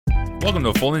Welcome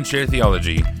to Fold and Share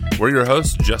Theology. We're your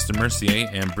hosts, Justin Mercier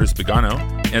and Bruce Pagano,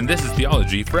 and this is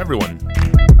Theology for Everyone.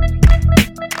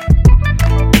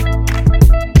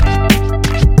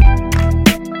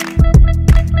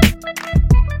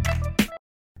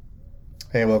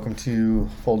 Hey, welcome to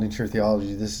Fold and Share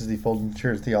Theology. This is the Fold and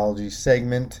Share Theology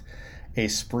segment, a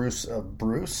spruce of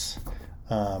Bruce,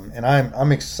 and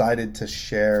I'm excited to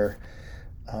share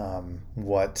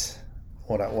what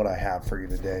I have for you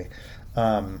today.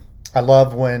 I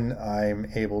love when I'm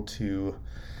able to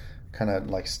kind of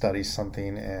like study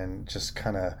something and just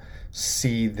kind of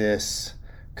see this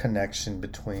connection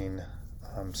between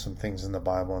some things in the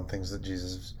Bible and things that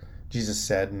Jesus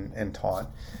said and taught,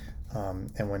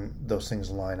 and when those things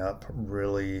line up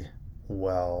really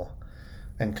well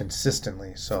and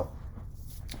consistently. So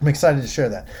I'm excited to share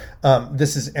that.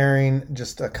 This is airing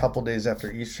just a couple days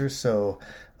after Easter, so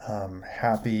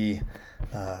happy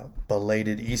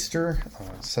belated Easter.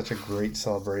 Such a great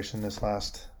celebration this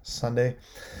last Sunday.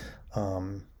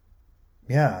 It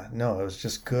was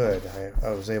just good.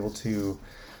 I was able to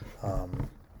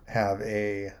have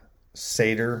a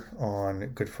Seder on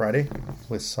Good Friday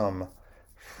with some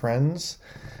friends,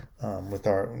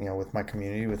 with my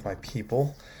community, with my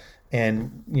people,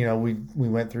 and we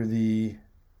went through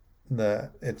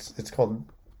it's called,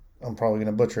 I'm probably going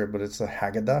to butcher it, but it's the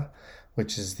Haggadah,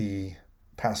 which is the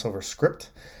Passover script,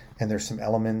 and there's some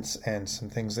elements and some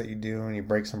things that you do, and you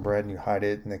break some bread and you hide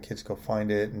it, and the kids go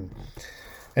find it, and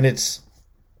it's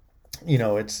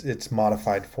it's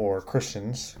modified for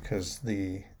Christians because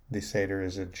the Seder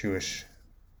is a Jewish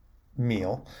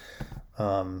meal,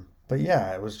 but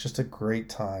yeah, it was just a great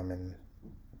time, and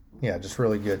yeah, just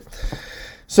really good.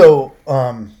 So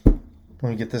let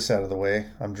me get this out of the way.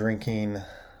 I'm drinking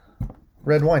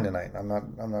red wine tonight. I'm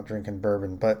not drinking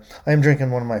bourbon, but I am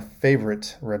drinking one of my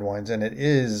favorite red wines, and it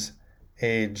is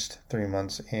aged 3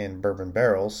 months in bourbon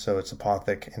barrels. So it's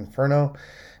Apothic Inferno.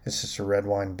 It's just a red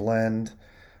wine blend,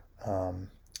 a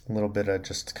little bit of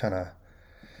just kind of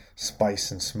spice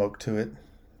and smoke to it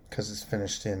because it's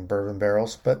finished in bourbon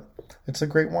barrels, but it's a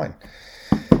great wine.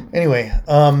 Anyway,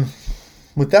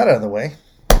 with that out of the way,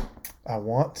 I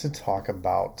want to talk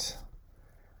about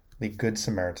the Good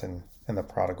Samaritan and the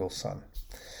prodigal son.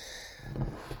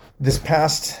 This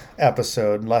past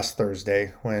episode, last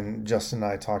Thursday, when Justin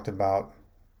and I talked about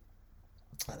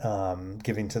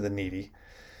giving to the needy,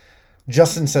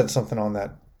 Justin said something on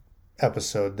that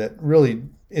episode that really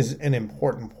is an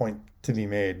important point to be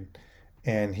made.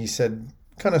 And he said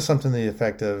kind of something to the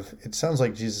effect of, it sounds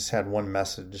like Jesus had one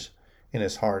message in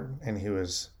his heart, and he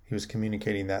was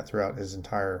communicating that throughout his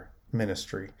entire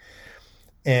ministry.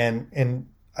 And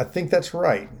I think that's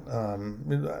right.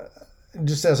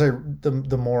 Just as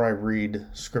the more I read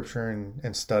scripture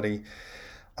and study,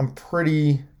 I'm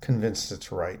pretty convinced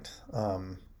it's right.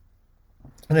 And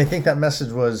I think that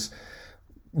message was,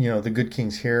 the good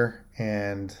king's here,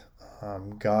 and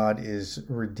God is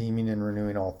redeeming and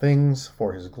renewing all things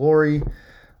for his glory,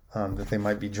 that they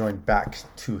might be joined back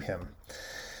to him.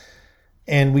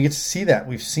 And we get to see that.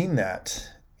 We've seen that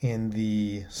in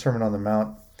the Sermon on the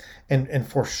Mount. And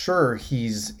for sure,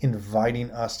 he's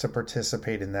inviting us to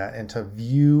participate in that and to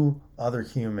view other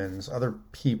humans, other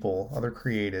people, other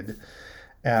created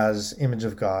as image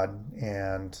of God,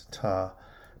 and to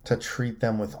treat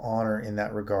them with honor in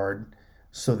that regard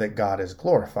so that God is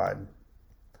glorified.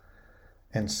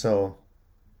 And so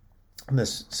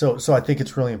I think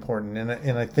it's really important.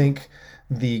 And I think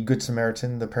the Good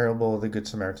Samaritan, the parable of the Good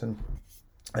Samaritan,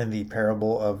 and the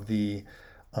parable of the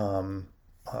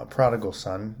prodigal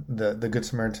son, the Good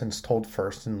Samaritan's told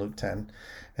first in Luke 10,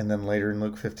 and then later in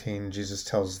Luke 15, Jesus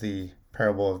tells the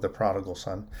parable of the prodigal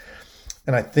son.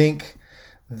 And I think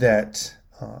that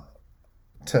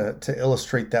to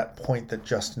illustrate that point that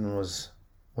Justin was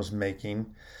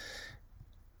making,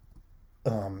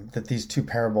 that these two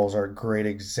parables are great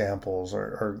examples,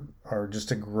 are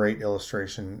just a great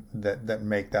illustration that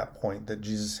make that point, that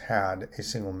Jesus had a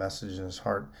single message in his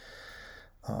heart.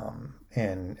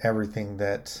 And everything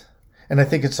and I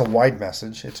think it's a wide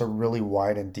message. It's a really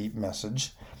wide and deep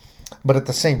message, but at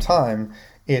the same time,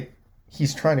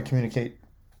 he's trying to communicate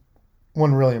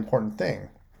one really important thing,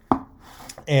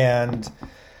 and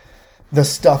the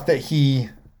stuff that he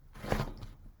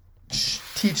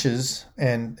teaches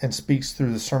and speaks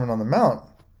through the Sermon on the Mount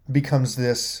becomes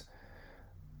this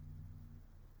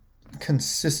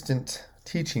consistent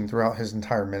teaching throughout his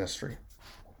entire ministry.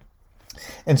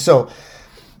 And so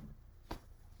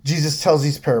Jesus tells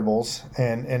these parables,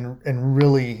 and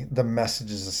really the message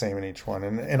is the same in each one.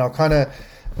 And I'll kind of,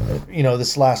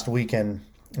 this last weekend,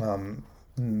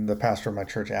 the pastor of my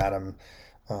church, Adam,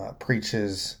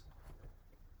 preaches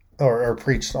or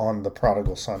preached on the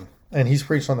prodigal son. And he's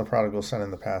preached on the prodigal son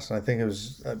in the past. And I think it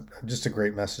was just a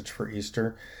great message for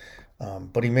Easter.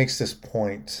 But he makes this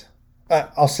point.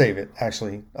 I'll save it,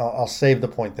 actually. I'll save the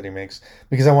point that he makes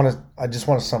because I just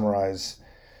want to summarize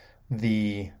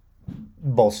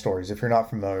both stories. If you're not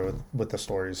familiar with the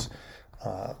stories,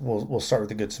 we'll start with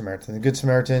the Good Samaritan. The Good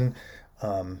Samaritan,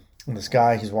 this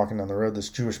guy, he's walking down the road. This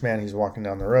Jewish man, he's walking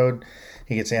down the road.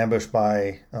 He gets ambushed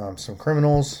by some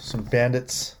criminals, some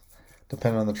bandits,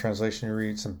 depending on the translation you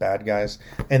read, some bad guys.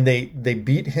 And they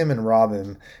beat him and rob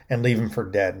him and leave him for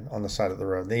dead on the side of the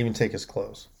road. They even take his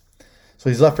clothes. So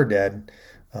he's left for dead.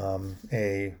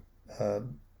 A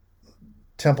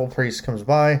temple priest comes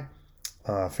by.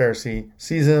 Pharisee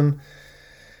sees him,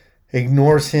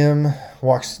 ignores him,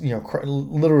 walks,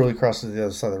 literally crosses the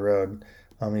other side of the road.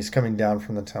 He's coming down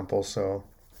from the temple, so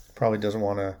probably doesn't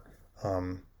want to,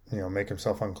 make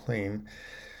himself unclean.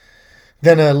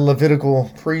 Then a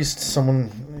Levitical priest, someone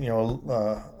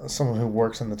who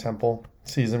works in the temple,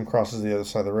 sees him, crosses the other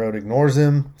side of the road, ignores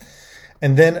him.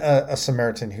 And then a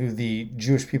Samaritan who the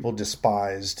Jewish people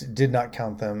despised, did not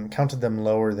counted them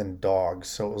lower than dogs.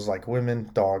 So it was like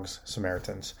women, dogs,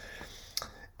 Samaritans.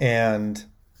 And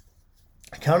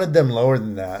counted them lower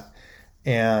than that.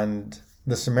 And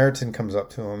the Samaritan comes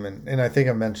up to him. And I think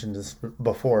I mentioned this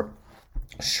before.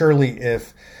 Surely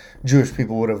if Jewish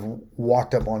people would have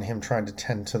walked up on him trying to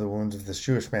tend to the wounds of this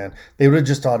Jewish man, they would have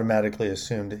just automatically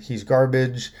assumed that he's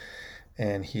garbage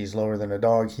and he's lower than a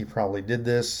dog. He probably did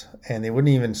this, and they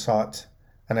wouldn't even sought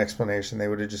an explanation. They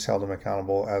would have just held him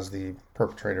accountable as the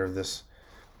perpetrator of this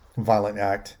violent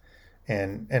act,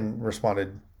 and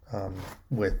responded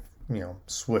with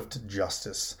swift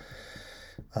justice,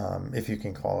 if you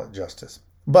can call it justice.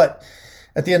 But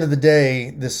at the end of the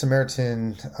day, this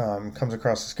Samaritan comes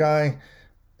across this guy,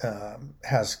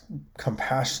 has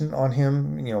compassion on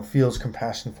him, feels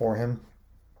compassion for him.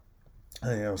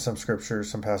 Some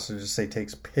scriptures, some passages say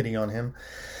takes pity on him,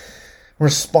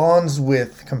 responds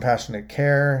with compassionate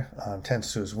care,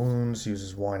 tends to his wounds,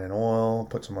 uses wine and oil,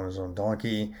 puts him on his own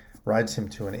donkey, rides him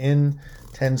to an inn,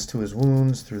 tends to his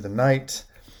wounds through the night,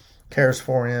 cares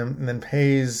for him, and then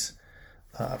pays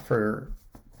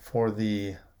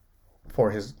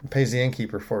pays the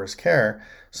innkeeper for his care,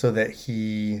 so that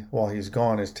he, while he's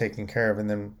gone, is taken care of,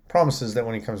 and then promises that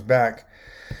when he comes back,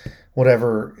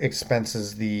 whatever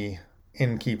expenses the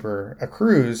innkeeper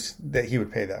accrues, that he would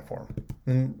pay that for him.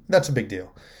 And that's a big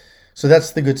deal. So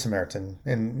that's the Good Samaritan.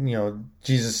 And,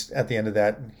 Jesus, at the end of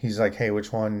that, he's like, hey,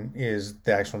 which one is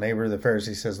the actual neighbor? The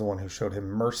Pharisee says the one who showed him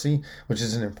mercy, which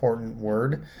is an important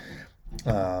word.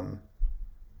 And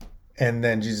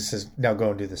then Jesus says, now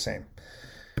go and do the same.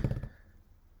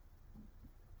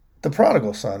 The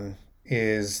prodigal son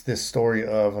is this story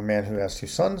of a man who has two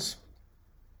sons.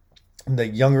 The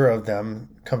younger of them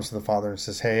comes to the father and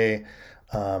says, hey,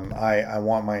 I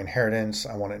want my inheritance.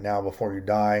 I want it now before you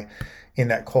die. In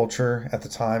that culture at the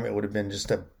time, it would have been just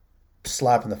a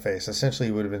slap in the face. Essentially,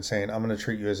 he would have been saying, I'm going to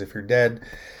treat you as if you're dead.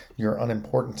 You're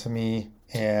unimportant to me,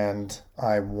 and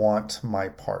I want my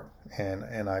part.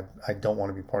 And I don't want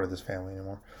to be part of this family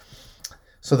anymore.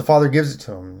 So the father gives it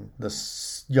to him. The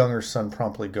younger son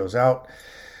promptly goes out,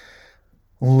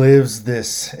 lives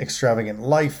this extravagant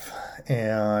life,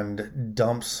 and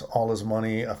dumps all his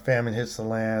money. A famine hits the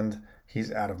land.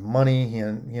 He's out of money. He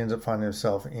ends up finding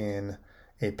himself in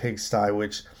a pigsty,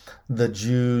 which the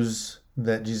Jews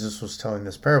that Jesus was telling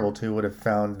this parable to would have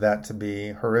found that to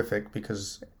be horrific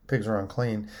because pigs are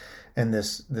unclean. And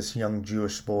this young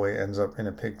Jewish boy ends up in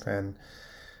a pig pen,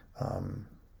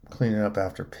 cleaning up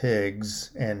after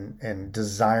pigs and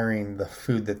desiring the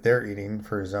food that they're eating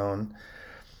for his own.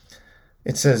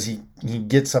 It says he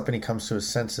gets up and he comes to his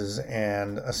senses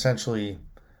and essentially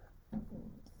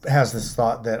has this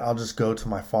thought that I'll just go to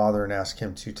my father and ask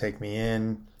him to take me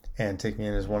in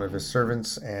as one of his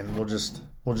servants, and we'll just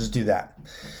do that.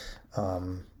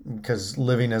 Because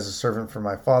living as a servant for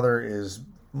my father is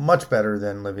much better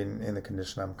than living in the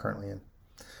condition I'm currently in.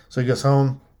 So he goes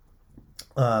home.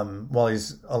 While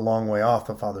he's a long way off,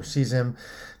 the father sees him.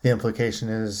 The implication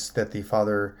is that the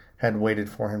father had waited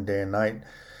for him day and night.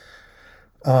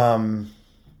 Father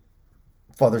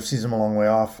sees him a long way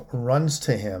off, runs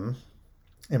to him,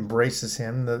 embraces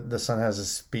him. The son has a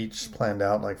speech planned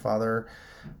out like, Father,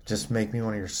 just make me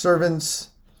one of your servants.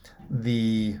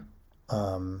 The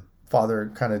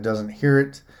father kind of doesn't hear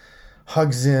it,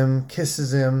 hugs him,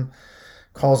 kisses him,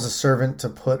 calls the servant to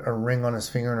put a ring on his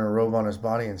finger and a robe on his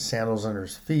body and sandals under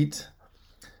his feet,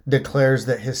 declares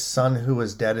that his son who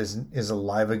was dead is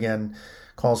alive again,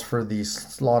 calls for the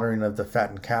slaughtering of the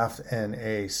fattened calf and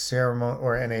a ceremony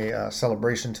or a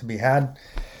celebration to be had.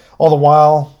 All the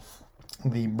while,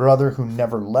 The brother who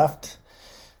never left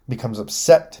becomes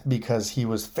upset because he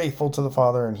was faithful to the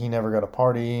father and he never got a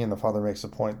party. And the father makes the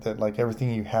point that like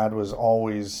everything you had was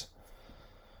always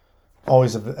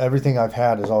everything I've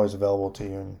had is always available to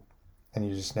you, and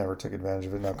you just never took advantage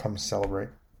of it. Now come celebrate.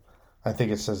 I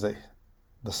think it says that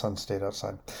the son stayed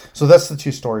outside. So that's the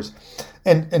two stories.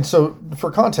 And so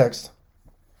for context,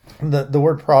 the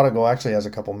word prodigal actually has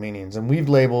a couple meanings,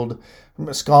 and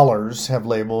scholars have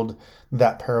labeled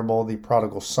that parable the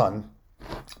prodigal son,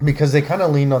 because they kind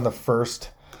of leaned on the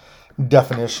first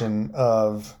definition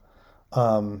of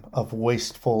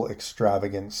wasteful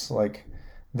extravagance, like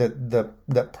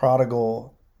that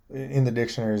prodigal in the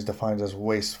dictionary is defined as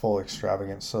wasteful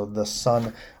extravagance. So the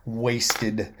son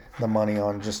wasted the money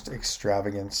on just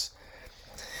extravagance.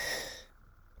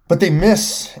 But they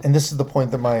miss, and this is the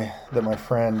point that my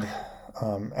friend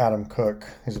Adam Cook,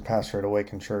 who's a pastor at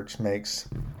Awaken Church, makes.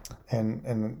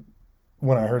 And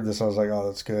when I heard this, I was like, oh,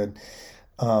 that's good.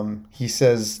 He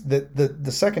says that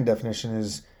the second definition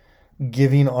is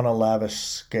giving on a lavish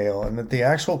scale, and that the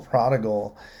actual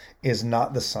prodigal is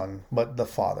not the son, but the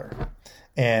father.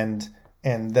 And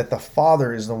that the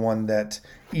father is the one that,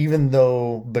 even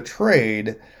though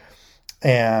betrayed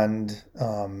and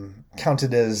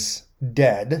counted as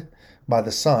dead by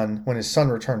the son, when his son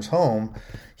returns home,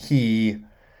 he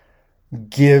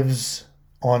gives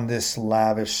on this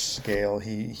lavish scale.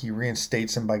 He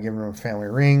reinstates him by giving him a family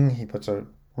ring. He puts a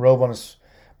robe on his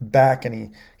back,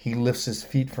 and he lifts his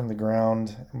feet from the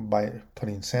ground by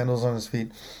putting sandals on his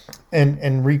feet,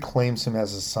 and reclaims him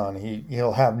as his son.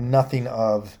 He'll have nothing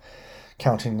of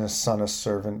counting his son a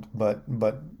servant, but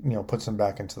puts him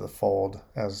back into the fold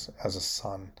as a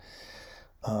son.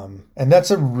 And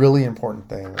that's a really important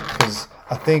thing, because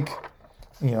I think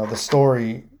the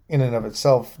story in and of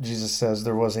itself, Jesus says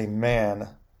there was a man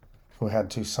who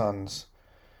had two sons.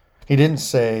 He didn't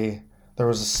say there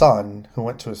was a son who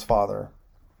went to his father.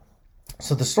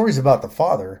 So the story's about the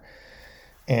father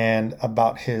and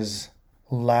about his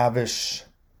lavish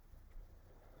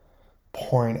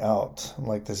pouring out,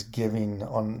 like this giving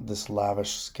on this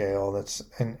lavish scale that's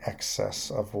in excess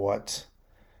of what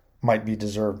might be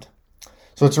deserved.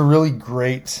 So it's a really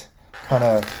great kind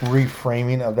of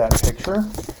reframing of that picture.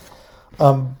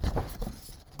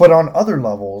 But on other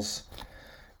levels,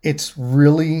 it's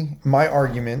really, my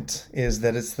argument is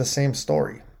that it's the same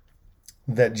story,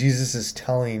 that Jesus is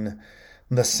telling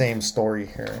the same story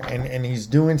here, and he's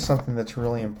doing something that's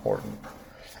really important.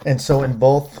 And so in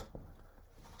both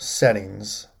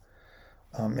settings,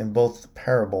 in both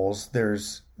parables,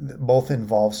 both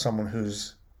involve someone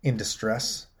who's in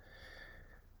distress,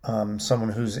 someone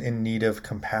who's in need of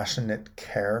compassionate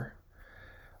care,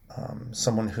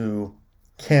 someone who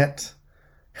can't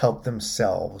help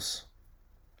themselves.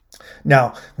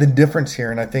 Now, the difference here,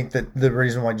 and I think that the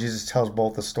reason why Jesus tells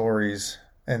both the stories,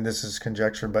 and this is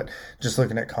conjecture, but just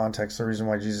looking at context, the reason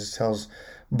why Jesus tells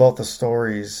both the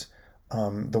stories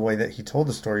the way that he told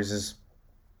the stories is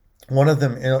one of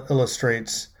them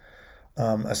illustrates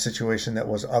a situation that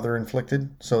was other inflicted.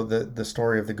 So the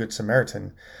story of the Good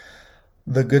Samaritan.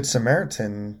 The Good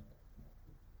Samaritan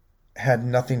had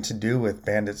nothing to do with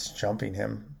bandits jumping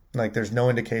him. Like, there's no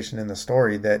indication in the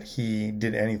story that he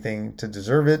did anything to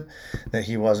deserve it, that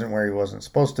he wasn't where he wasn't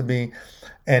supposed to be.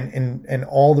 And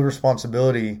all the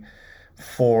responsibility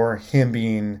for him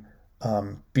being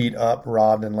beat up,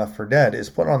 robbed, and left for dead is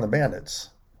put on the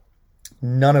bandits.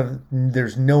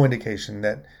 There's no indication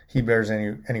that he bears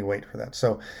any weight for that.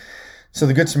 So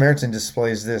the Good Samaritan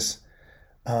displays this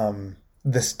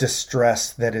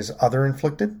distress that is other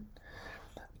inflicted,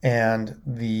 and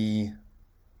the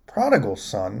prodigal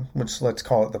son, which let's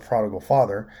call it the prodigal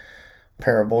father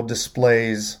parable,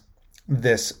 displays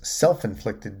this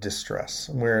self-inflicted distress,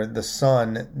 where the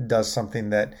son does something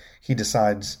that he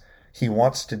decides he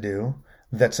wants to do,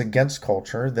 that's against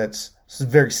culture, that's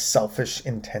very selfish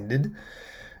intended,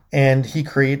 and he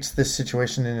creates this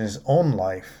situation in his own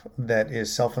life that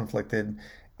is self-inflicted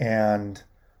and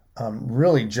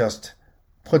really just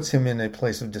puts him in a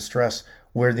place of distress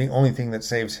where the only thing that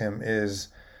saves him is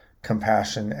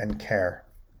compassion and care,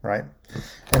 right?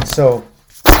 And so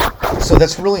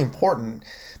that's really important,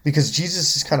 because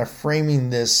Jesus is kind of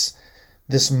framing this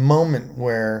moment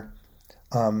where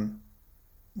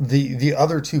the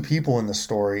other two people in the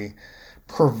story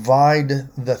provide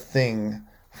the thing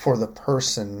for the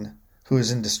person who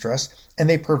is in distress, and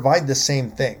they provide the same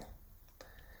thing.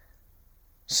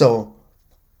 So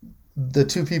the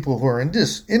two people who are in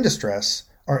distress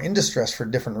are in distress for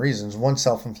different reasons, one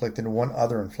self-inflicted, one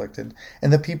other-inflicted.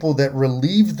 And the people that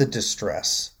relieve the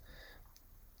distress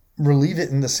relieve it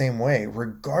in the same way,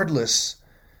 regardless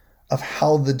of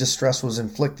how the distress was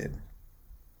inflicted.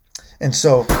 And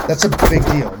so that's a big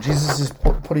deal. Jesus is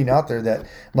putting out there that,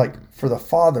 like, for the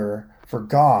Father, for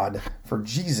God, for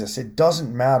Jesus, it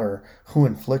doesn't matter who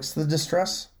inflicts the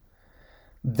distress.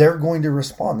 They're going to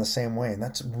respond the same way. And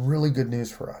that's really good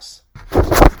news for us.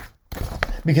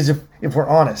 Because if we're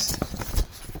honest,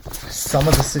 some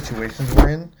of the situations we're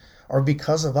in are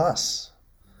because of us.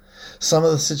 Some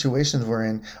of the situations we're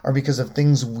in are because of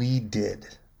things we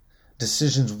did,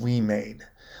 decisions we made,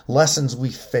 lessons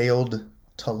we failed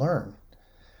to learn.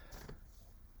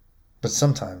 But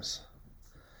sometimes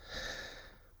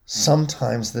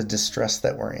the distress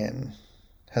that we're in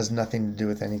has nothing to do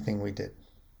with anything we did.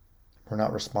 We're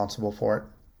not responsible for it.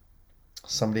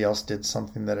 Somebody else did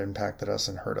something that impacted us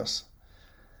and hurt us.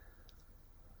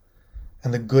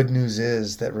 And the good news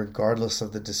is that regardless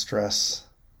of the distress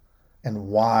and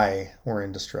why we're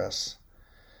in distress,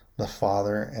 the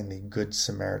Father and the Good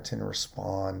Samaritan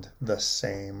respond the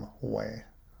same way.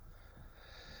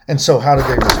 And so how did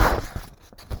they respond?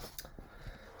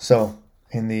 So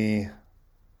in the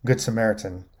Good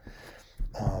Samaritan,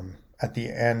 at the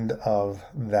end of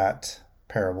that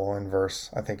parable in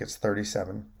verse, I think it's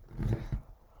 37,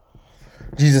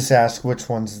 Jesus asks which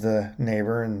one's the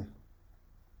neighbor, and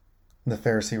the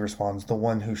Pharisee responds, the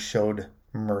one who showed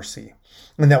mercy.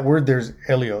 And that word there's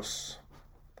eleos.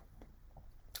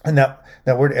 And that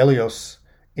word eleos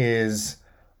is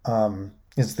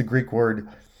the Greek word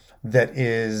that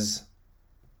is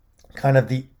kind of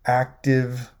the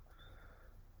active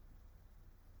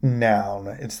noun.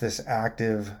 It's this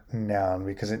active noun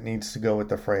because it needs to go with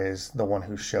the phrase, the one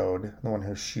who showed, the one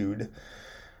who shewed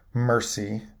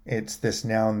mercy. It's this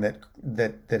noun that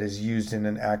is used in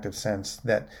an active sense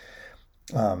that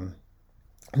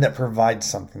provides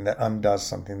something, that undoes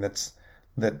something,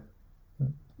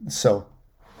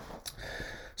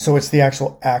 so it's the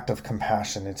actual act of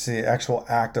compassion. It's the actual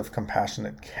act of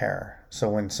compassionate care. So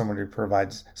when somebody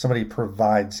provides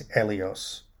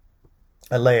eleos.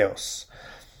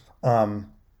 And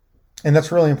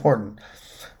that's really important.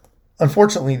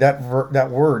 Unfortunately, that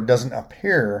word doesn't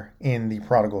appear in the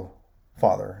prodigal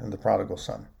father and the prodigal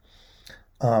son.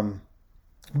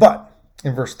 But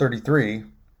in verse 33,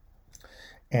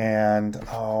 and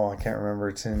I can't remember,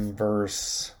 it's in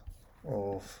verse,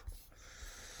 let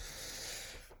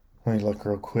me look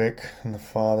real quick. And the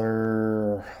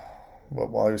father,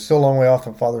 while he was still a long way off,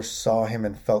 the father saw him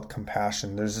and felt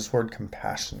compassion. There's this word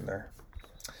compassion there.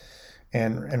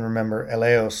 And remember,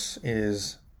 eleos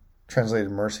is translated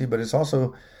mercy, but it's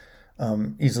also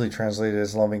easily translated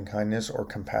as loving kindness or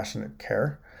compassionate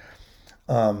care.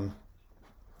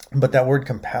 But that word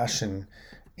compassion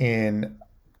I'm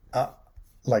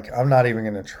not even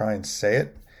going to try and say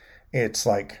it. It's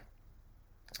like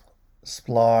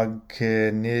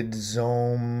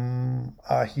splagnidzom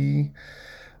ahi.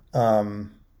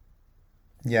 I'm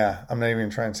not even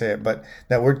trying to say it, but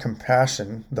that word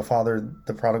compassion,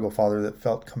 the prodigal father that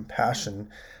felt compassion,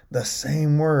 the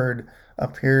same word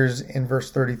appears in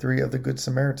verse 33 of the Good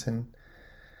Samaritan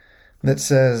that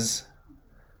says,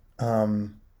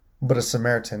 but a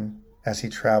Samaritan, as he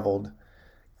traveled,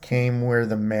 came where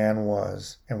the man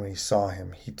was, and when he saw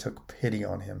him, he took pity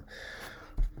on him.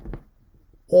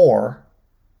 Or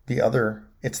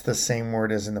it's the same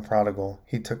word as in the prodigal,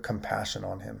 he took compassion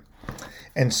on him.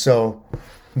 And so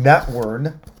that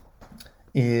word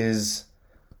is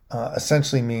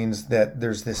essentially means that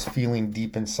there's this feeling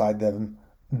deep inside them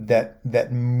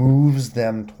that moves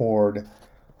them toward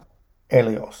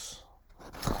eleos.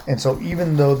 And so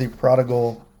even though the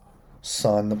prodigal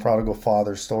son, the prodigal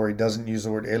father story doesn't use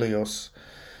the word eleos,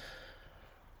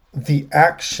 the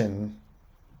action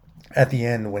at the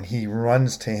end when he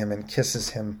runs to him and kisses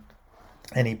him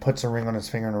and he puts a ring on his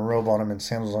finger and a robe on him and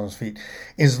sandals on his feet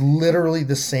is literally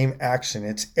the same action.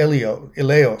 It's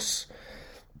eleos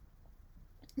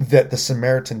that the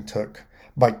Samaritan took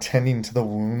by tending to the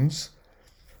wounds,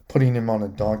 putting him on a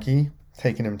donkey,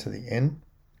 taking him to the inn,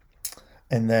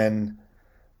 and then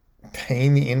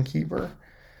paying the innkeeper,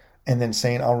 and then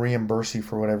saying, I'll reimburse you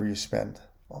for whatever you spend.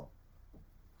 Well,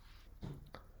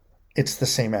 it's the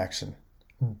same action.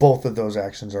 Both of those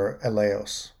actions are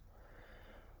eleos.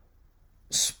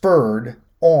 Spurred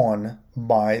on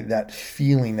by that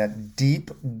feeling, that deep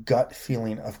gut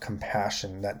feeling of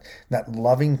compassion, that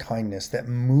loving kindness that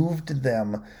moved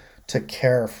them to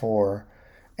care for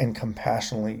and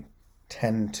compassionately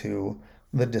tend to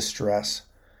the distress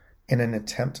in an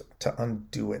attempt to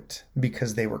undo it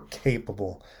because they were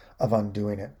capable of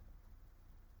undoing it.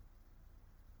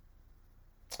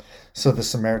 So the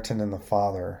Samaritan and the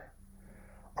father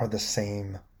are the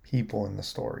same people in the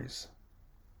stories.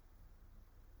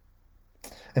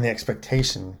 And the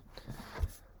expectation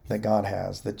that God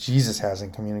has, that Jesus has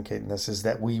in communicating this, is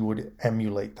that we would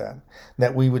emulate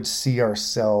that we would see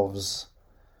ourselves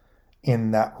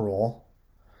in that role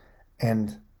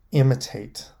and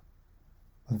imitate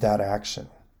that action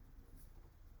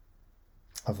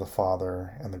of the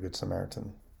Father and the Good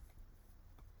Samaritan,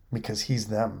 because he's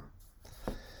them.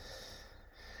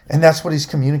 And that's what he's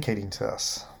communicating to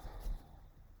us.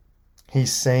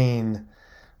 He's saying,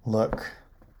 look,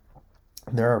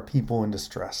 there are people in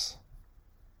distress.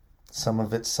 Some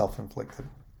of it's self-inflicted.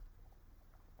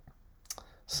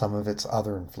 Some of it's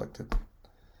other-inflicted.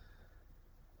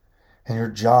 And your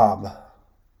job,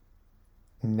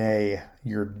 nay,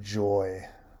 your joy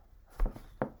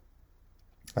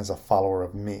as a follower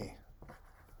of me,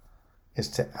 is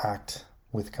to act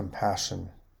with compassion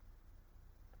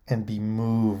and be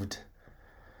moved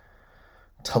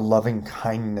to loving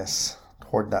kindness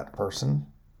toward that person,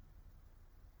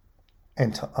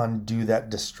 and to undo that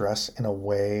distress in a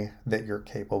way that you're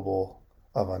capable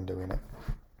of undoing it.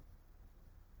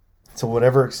 To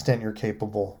whatever extent you're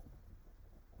capable,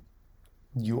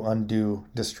 you undo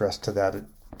distress to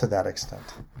that extent.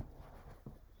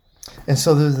 And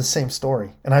so they're the same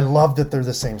story. And I love that they're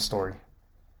the same story.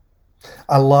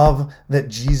 I love that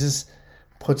Jesus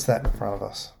puts that in front of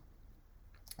us.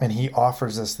 And he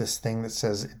offers us this thing that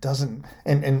says it doesn't,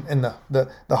 and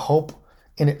the hope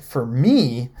in it for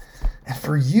me and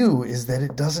for you is that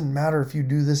it doesn't matter if you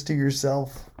do this to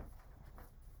yourself.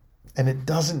 And it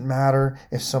doesn't matter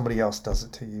if somebody else does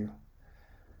it to you.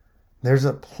 There's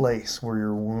a place where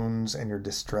your wounds and your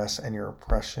distress and your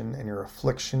oppression and your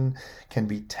affliction can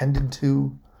be tended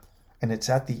to. And it's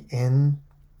at the inn.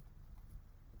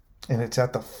 And it's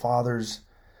at the Father's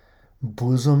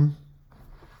bosom.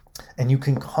 And you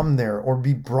can come there, or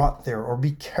be brought there, or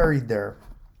be carried there,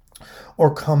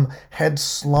 or come head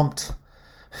slumped,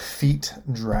 feet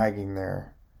dragging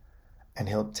there, and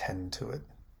he'll tend to it.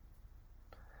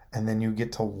 And then you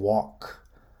get to walk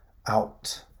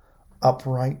out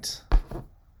upright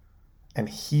and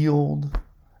healed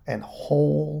and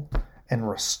whole and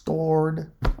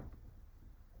restored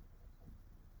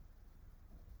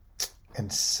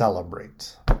and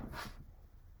celebrate.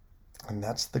 And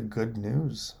that's the good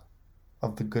news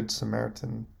of the Good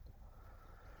Samaritan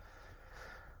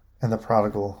and the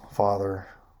prodigal father.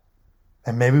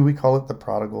 And maybe we call it the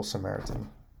prodigal Samaritan,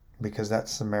 because that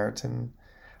Samaritan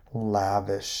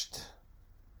lavished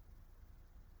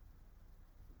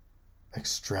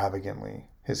extravagantly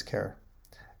his care.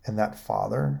 And that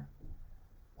father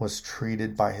was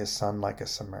treated by his son like a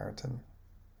Samaritan.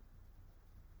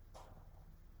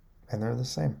 And they're the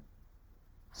same.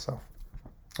 So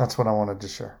that's what I wanted to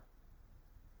share.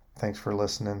 Thanks for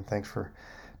listening. Thanks for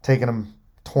taking them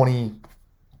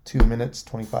 22 minutes,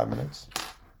 25 minutes.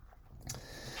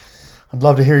 I'd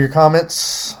love to hear your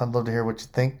comments. I'd love to hear what you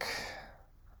think.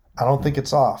 I don't think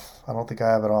it's off. I don't think I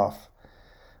have it off.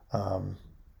 But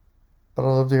I'd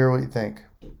love to hear what you think.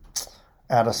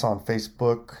 Add us on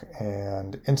Facebook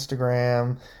and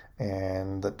Instagram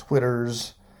and the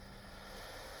Twitters.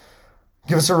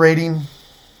 Give us a rating.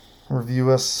 Review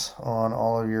us on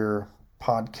all of your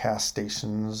podcast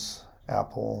stations: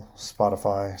 Apple,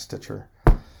 Spotify, Stitcher,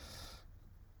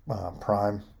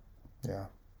 Prime. Yeah.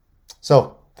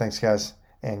 So, thanks, guys.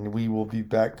 And we will be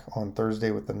back on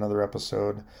Thursday with another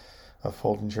episode of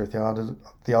Fold and Share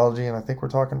Theology. And I think we're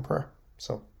talking prayer.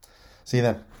 So, see you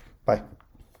then. Bye.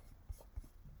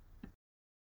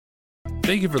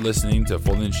 Thank you for listening to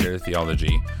Fold and Share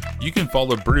Theology. You can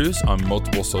follow Bruce on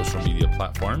multiple social media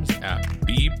platforms at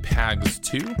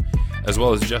bpags2, as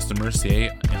well as Justin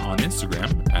Mercier on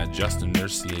Instagram at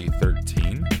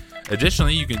JustinMercier13.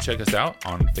 Additionally, you can check us out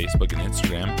on Facebook and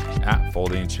Instagram at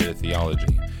Fold and Share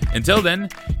Theology. Until then,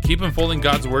 keep unfolding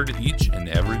God's Word each and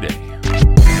every day.